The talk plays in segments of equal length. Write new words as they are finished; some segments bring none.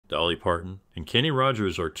Dolly Parton, and Kenny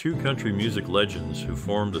Rogers are two country music legends who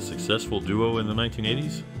formed a successful duo in the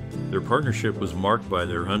 1980s. Their partnership was marked by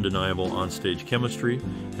their undeniable onstage chemistry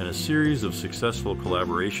and a series of successful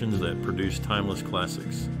collaborations that produced timeless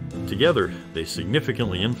classics. Together, they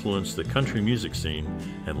significantly influenced the country music scene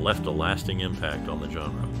and left a lasting impact on the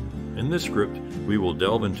genre. In this script, we will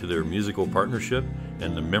delve into their musical partnership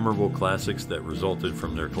and the memorable classics that resulted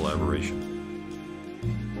from their collaboration.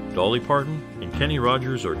 Dolly Parton and Kenny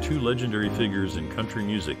Rogers are two legendary figures in country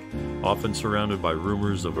music, often surrounded by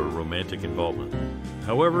rumors of a romantic involvement.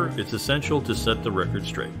 However, it's essential to set the record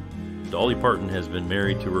straight. Dolly Parton has been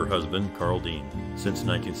married to her husband, Carl Dean, since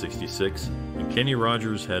 1966, and Kenny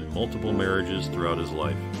Rogers had multiple marriages throughout his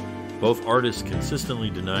life. Both artists consistently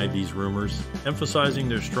denied these rumors, emphasizing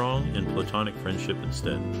their strong and platonic friendship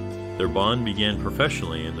instead. Their bond began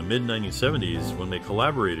professionally in the mid-1970s when they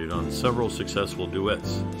collaborated on several successful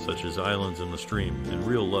duets, such as Islands in the Stream and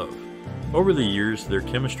Real Love. Over the years, their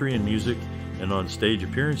chemistry in music and on stage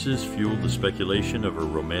appearances fueled the speculation of a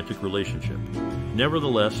romantic relationship.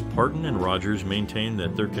 Nevertheless, Parton and Rogers maintained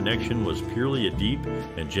that their connection was purely a deep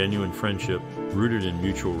and genuine friendship rooted in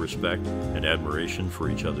mutual respect and admiration for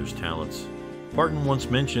each other's talents. Parton once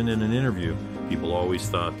mentioned in an interview, "People always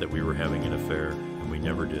thought that we were having an affair, and we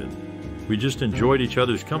never did. We just enjoyed each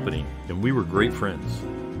other's company, and we were great friends."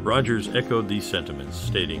 Rogers echoed these sentiments,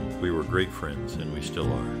 stating, "We were great friends, and we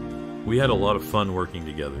still are. We had a lot of fun working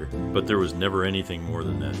together, but there was never anything more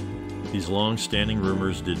than that." These long-standing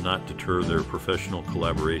rumors did not deter their professional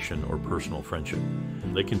collaboration or personal friendship.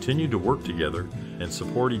 They continued to work together and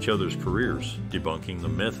support each other's careers, debunking the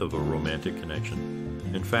myth of a romantic connection.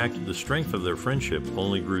 In fact, the strength of their friendship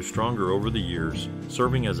only grew stronger over the years,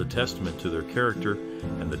 serving as a testament to their character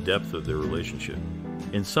and the depth of their relationship.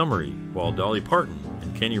 In summary, while Dolly Parton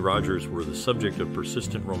and Kenny Rogers were the subject of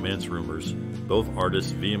persistent romance rumors, both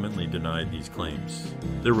artists vehemently denied these claims.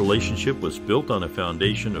 Their relationship was built on a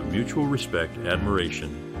foundation of mutual respect, admiration,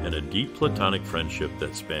 and a deep platonic friendship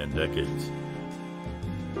that spanned decades.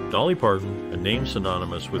 Dolly Parton, a name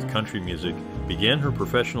synonymous with country music, began her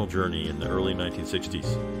professional journey in the early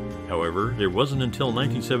 1960s. However, it wasn't until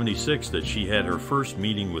 1976 that she had her first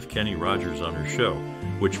meeting with Kenny Rogers on her show,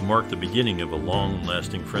 which marked the beginning of a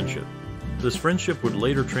long-lasting friendship. This friendship would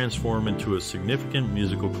later transform into a significant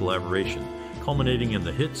musical collaboration, culminating in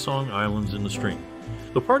the hit song Islands in the Stream.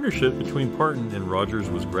 The partnership between Parton and Rogers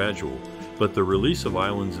was gradual, but the release of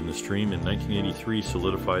Islands in the Stream in 1983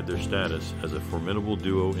 solidified their status as a formidable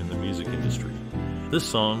duo in the music industry. This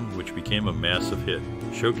song, which became a massive hit,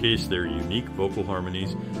 showcased their unique vocal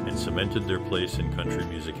harmonies and cemented their place in country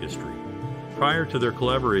music history. Prior to their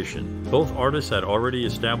collaboration, both artists had already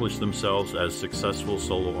established themselves as successful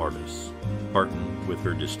solo artists. Parton, with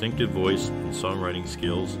her distinctive voice and songwriting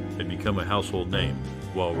skills, had become a household name,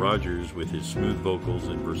 while Rogers, with his smooth vocals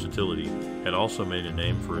and versatility, had also made a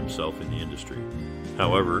name for himself in the industry.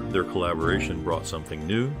 However, their collaboration brought something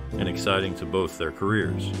new and exciting to both their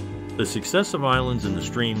careers. The success of Islands in the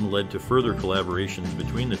Stream led to further collaborations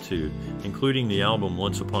between the two, including the album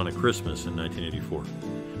Once Upon a Christmas in 1984.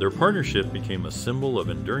 Their partnership became a symbol of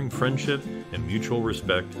enduring friendship and mutual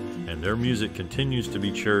respect, and their music continues to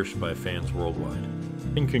be cherished by fans worldwide.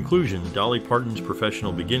 In conclusion, Dolly Parton's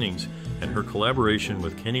professional beginnings and her collaboration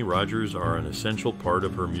with Kenny Rogers are an essential part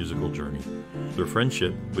of her musical journey. Their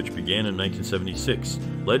friendship, which began in 1976,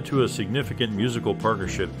 led to a significant musical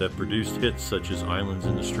partnership that produced hits such as Islands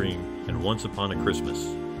in the Stream and Once Upon a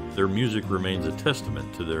Christmas. Their music remains a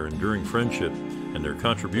testament to their enduring friendship and their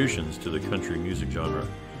contributions to the country music genre.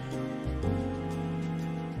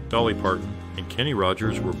 Dolly Parton and Kenny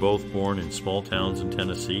Rogers were both born in small towns in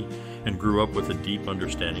Tennessee and grew up with a deep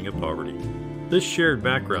understanding of poverty. This shared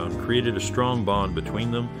background created a strong bond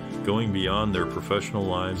between them, going beyond their professional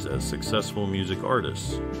lives as successful music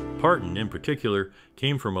artists. Parton, in particular,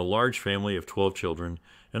 came from a large family of 12 children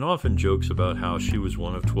and often jokes about how she was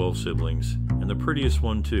one of 12 siblings, and the prettiest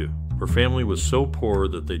one too. Her family was so poor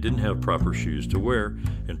that they didn't have proper shoes to wear,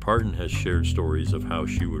 and Parton has shared stories of how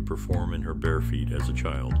she would perform in her bare feet as a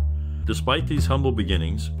child. Despite these humble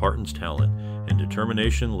beginnings, Parton's talent and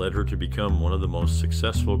determination led her to become one of the most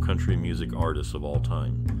successful country music artists of all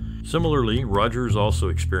time. Similarly, Rogers also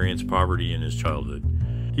experienced poverty in his childhood.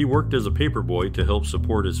 He worked as a paperboy to help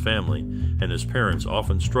support his family, and his parents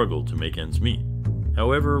often struggled to make ends meet.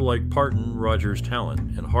 However, like Parton, Rogers'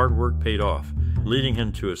 talent and hard work paid off, leading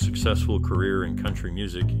him to a successful career in country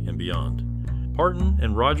music and beyond. Parton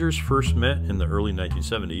and Rogers first met in the early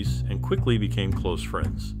 1970s and quickly became close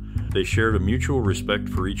friends. They shared a mutual respect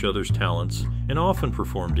for each other's talents and often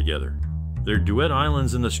performed together. Their duet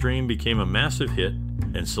Islands in the Stream became a massive hit,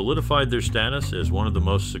 and solidified their status as one of the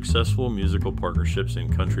most successful musical partnerships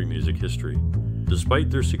in country music history. Despite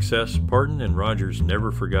their success, Parton and Rogers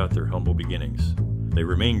never forgot their humble beginnings. They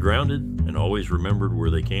remained grounded and always remembered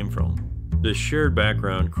where they came from. This shared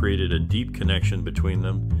background created a deep connection between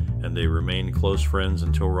them, and they remained close friends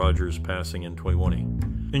until Rogers' passing in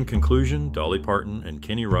 2020. In conclusion, Dolly Parton and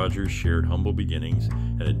Kenny Rogers shared humble beginnings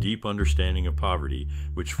and a deep understanding of poverty,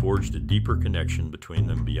 which forged a deeper connection between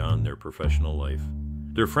them beyond their professional life.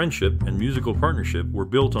 Their friendship and musical partnership were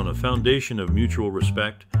built on a foundation of mutual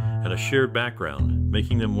respect and a shared background,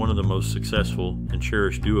 making them one of the most successful and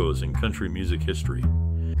cherished duos in country music history.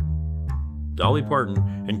 Dolly Parton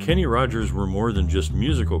and Kenny Rogers were more than just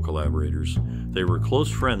musical collaborators. They were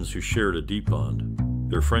close friends who shared a deep bond.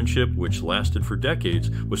 Their friendship, which lasted for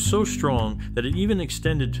decades, was so strong that it even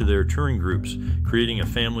extended to their touring groups, creating a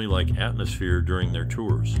family-like atmosphere during their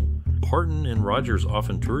tours. Parton and Rogers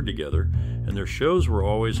often toured together, and their shows were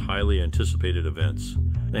always highly anticipated events.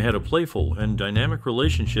 They had a playful and dynamic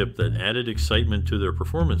relationship that added excitement to their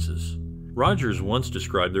performances. Rogers once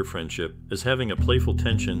described their friendship as having a playful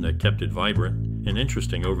tension that kept it vibrant and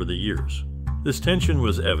interesting over the years. This tension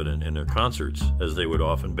was evident in their concerts, as they would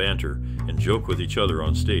often banter and joke with each other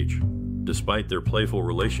on stage. Despite their playful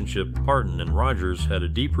relationship, Parton and Rogers had a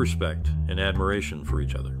deep respect and admiration for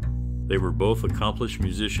each other. They were both accomplished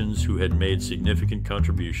musicians who had made significant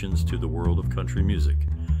contributions to the world of country music.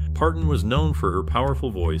 Parton was known for her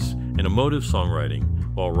powerful voice and emotive songwriting,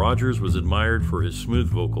 while Rogers was admired for his smooth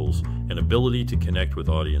vocals and ability to connect with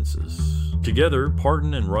audiences. Together,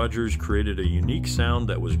 Parton and Rogers created a unique sound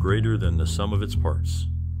that was greater than the sum of its parts.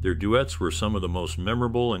 Their duets were some of the most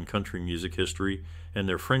memorable in country music history, and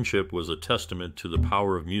their friendship was a testament to the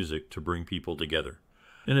power of music to bring people together.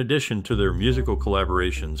 In addition to their musical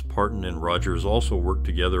collaborations, Parton and Rogers also worked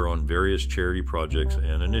together on various charity projects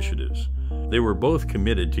and initiatives. They were both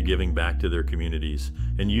committed to giving back to their communities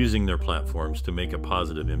and using their platforms to make a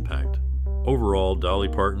positive impact. Overall, Dolly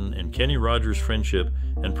Parton and Kenny Rogers' friendship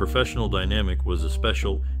and professional dynamic was a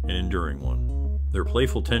special and enduring one. Their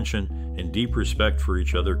playful tension and deep respect for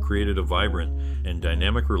each other created a vibrant and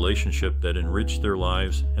dynamic relationship that enriched their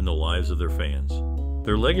lives and the lives of their fans.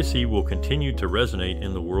 Their legacy will continue to resonate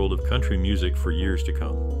in the world of country music for years to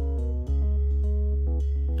come.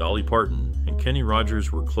 Dolly Parton and Kenny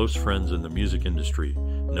Rogers were close friends in the music industry,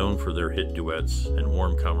 known for their hit duets and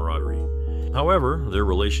warm camaraderie. However, their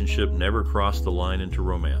relationship never crossed the line into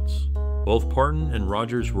romance. Both Parton and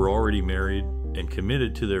Rogers were already married and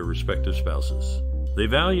committed to their respective spouses. They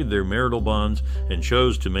valued their marital bonds and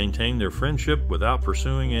chose to maintain their friendship without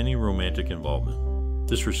pursuing any romantic involvement.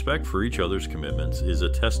 This respect for each other's commitments is a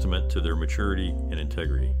testament to their maturity and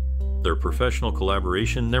integrity. Their professional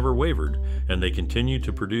collaboration never wavered, and they continued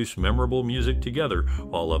to produce memorable music together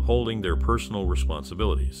while upholding their personal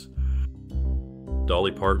responsibilities.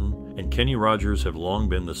 Dolly Parton and Kenny Rogers have long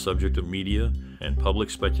been the subject of media and public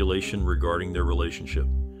speculation regarding their relationship.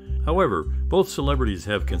 However, both celebrities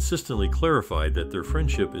have consistently clarified that their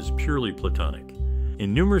friendship is purely platonic.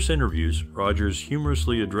 In numerous interviews, Rogers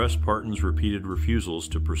humorously addressed Parton's repeated refusals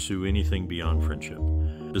to pursue anything beyond friendship.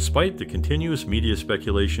 Despite the continuous media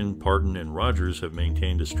speculation, Parton and Rogers have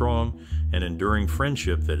maintained a strong and enduring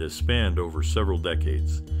friendship that has spanned over several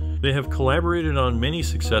decades. They have collaborated on many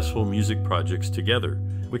successful music projects together,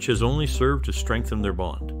 which has only served to strengthen their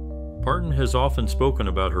bond. Parton has often spoken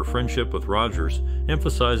about her friendship with Rogers,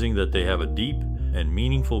 emphasizing that they have a deep and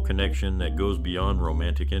meaningful connection that goes beyond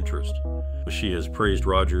romantic interest. She has praised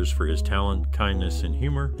Rogers for his talent, kindness, and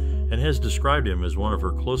humor, and has described him as one of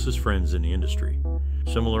her closest friends in the industry.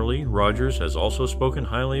 Similarly, Rogers has also spoken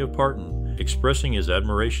highly of Parton, expressing his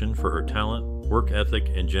admiration for her talent, work ethic,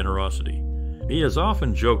 and generosity. He has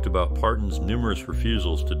often joked about Parton's numerous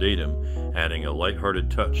refusals to date him, adding a lighthearted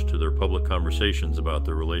touch to their public conversations about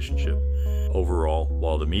their relationship. Overall,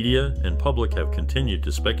 while the media and public have continued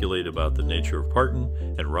to speculate about the nature of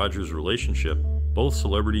Parton and Rogers' relationship, both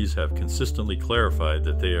celebrities have consistently clarified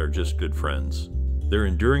that they are just good friends. Their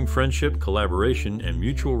enduring friendship, collaboration, and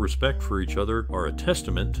mutual respect for each other are a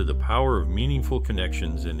testament to the power of meaningful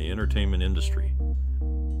connections in the entertainment industry.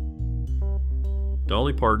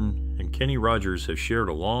 Dolly Parton and Kenny Rogers have shared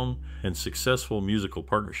a long and successful musical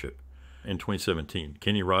partnership. In 2017,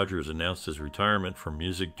 Kenny Rogers announced his retirement from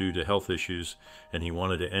music due to health issues, and he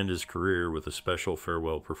wanted to end his career with a special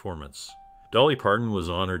farewell performance. Dolly Parton was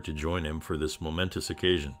honored to join him for this momentous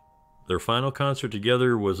occasion. Their final concert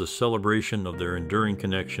together was a celebration of their enduring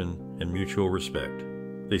connection and mutual respect.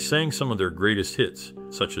 They sang some of their greatest hits,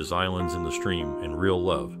 such as Islands in the Stream and Real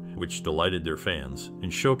Love, which delighted their fans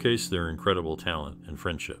and showcased their incredible talent and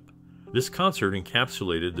friendship. This concert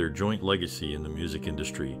encapsulated their joint legacy in the music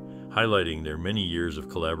industry, highlighting their many years of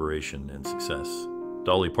collaboration and success.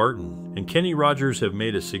 Dolly Parton and Kenny Rogers have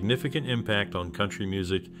made a significant impact on country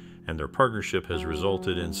music, and their partnership has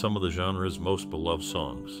resulted in some of the genre's most beloved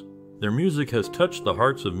songs. Their music has touched the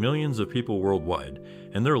hearts of millions of people worldwide,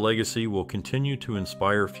 and their legacy will continue to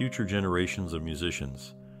inspire future generations of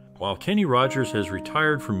musicians. While Kenny Rogers has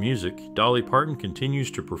retired from music, Dolly Parton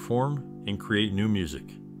continues to perform and create new music.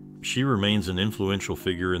 She remains an influential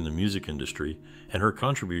figure in the music industry, and her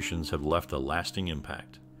contributions have left a lasting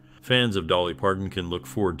impact. Fans of Dolly Parton can look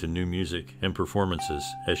forward to new music and performances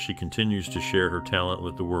as she continues to share her talent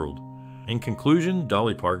with the world. In conclusion,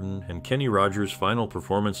 Dolly Parton and Kenny Rogers' final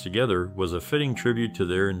performance together was a fitting tribute to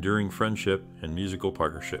their enduring friendship and musical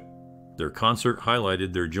partnership. Their concert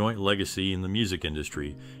highlighted their joint legacy in the music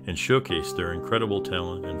industry and showcased their incredible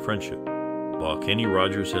talent and friendship. While Kenny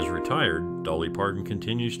Rogers has retired, Dolly Parton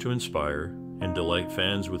continues to inspire and delight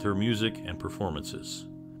fans with her music and performances.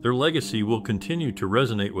 Their legacy will continue to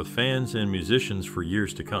resonate with fans and musicians for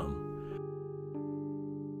years to come.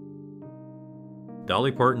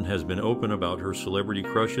 Dolly Parton has been open about her celebrity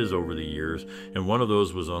crushes over the years, and one of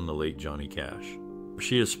those was on the late Johnny Cash.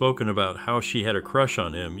 She has spoken about how she had a crush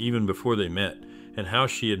on him even before they met, and how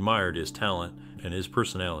she admired his talent and his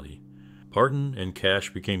personality. Parton and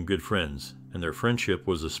Cash became good friends, and their friendship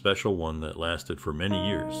was a special one that lasted for many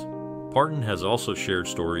years. Parton has also shared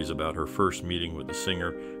stories about her first meeting with the singer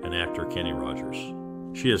and actor Kenny Rogers.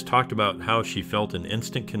 She has talked about how she felt an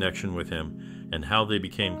instant connection with him and how they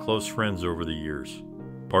became close friends over the years.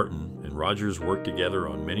 Parton and Rogers worked together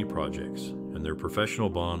on many projects, and their professional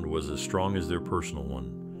bond was as strong as their personal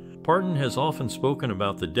one. Parton has often spoken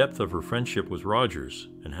about the depth of her friendship with Rogers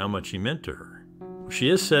and how much he meant to her. She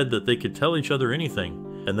has said that they could tell each other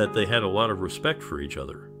anything and that they had a lot of respect for each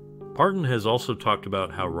other. Parton has also talked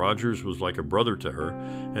about how Rogers was like a brother to her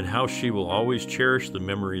and how she will always cherish the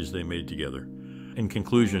memories they made together. In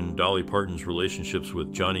conclusion, Dolly Parton's relationships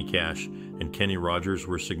with Johnny Cash and Kenny Rogers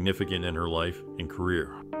were significant in her life and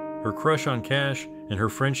career. Her crush on Cash and her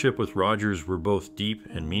friendship with Rogers were both deep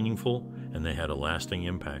and meaningful, and they had a lasting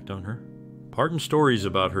impact on her. Parton's stories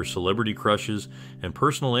about her celebrity crushes and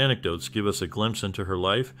personal anecdotes give us a glimpse into her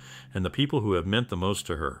life and the people who have meant the most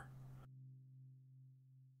to her.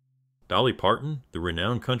 Dolly Parton, the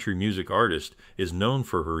renowned country music artist, is known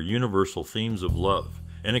for her universal themes of love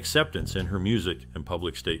and acceptance in her music and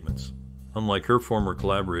public statements. Unlike her former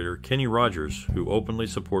collaborator, Kenny Rogers, who openly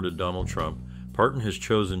supported Donald Trump, Parton has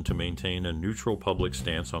chosen to maintain a neutral public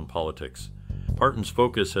stance on politics. Parton's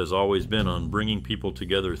focus has always been on bringing people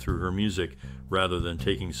together through her music rather than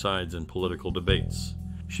taking sides in political debates.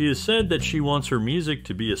 She has said that she wants her music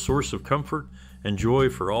to be a source of comfort and joy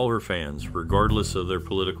for all her fans, regardless of their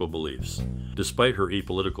political beliefs. Despite her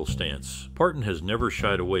apolitical stance, Parton has never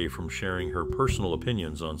shied away from sharing her personal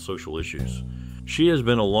opinions on social issues. She has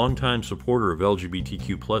been a longtime supporter of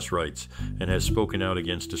LGBTQ+ rights and has spoken out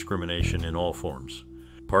against discrimination in all forms.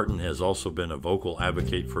 Parton has also been a vocal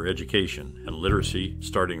advocate for education and literacy,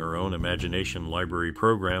 starting her own Imagination Library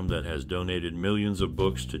program that has donated millions of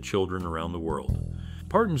books to children around the world.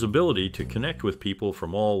 Parton's ability to connect with people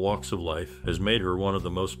from all walks of life has made her one of the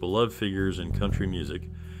most beloved figures in country music.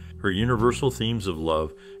 Her universal themes of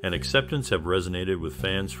love and acceptance have resonated with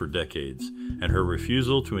fans for decades, and her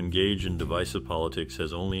refusal to engage in divisive politics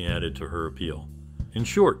has only added to her appeal. In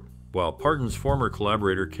short, while Parton's former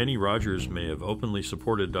collaborator Kenny Rogers may have openly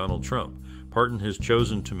supported Donald Trump, Parton has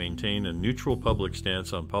chosen to maintain a neutral public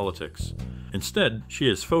stance on politics. Instead, she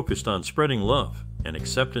has focused on spreading love and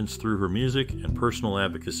acceptance through her music and personal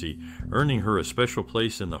advocacy, earning her a special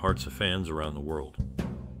place in the hearts of fans around the world.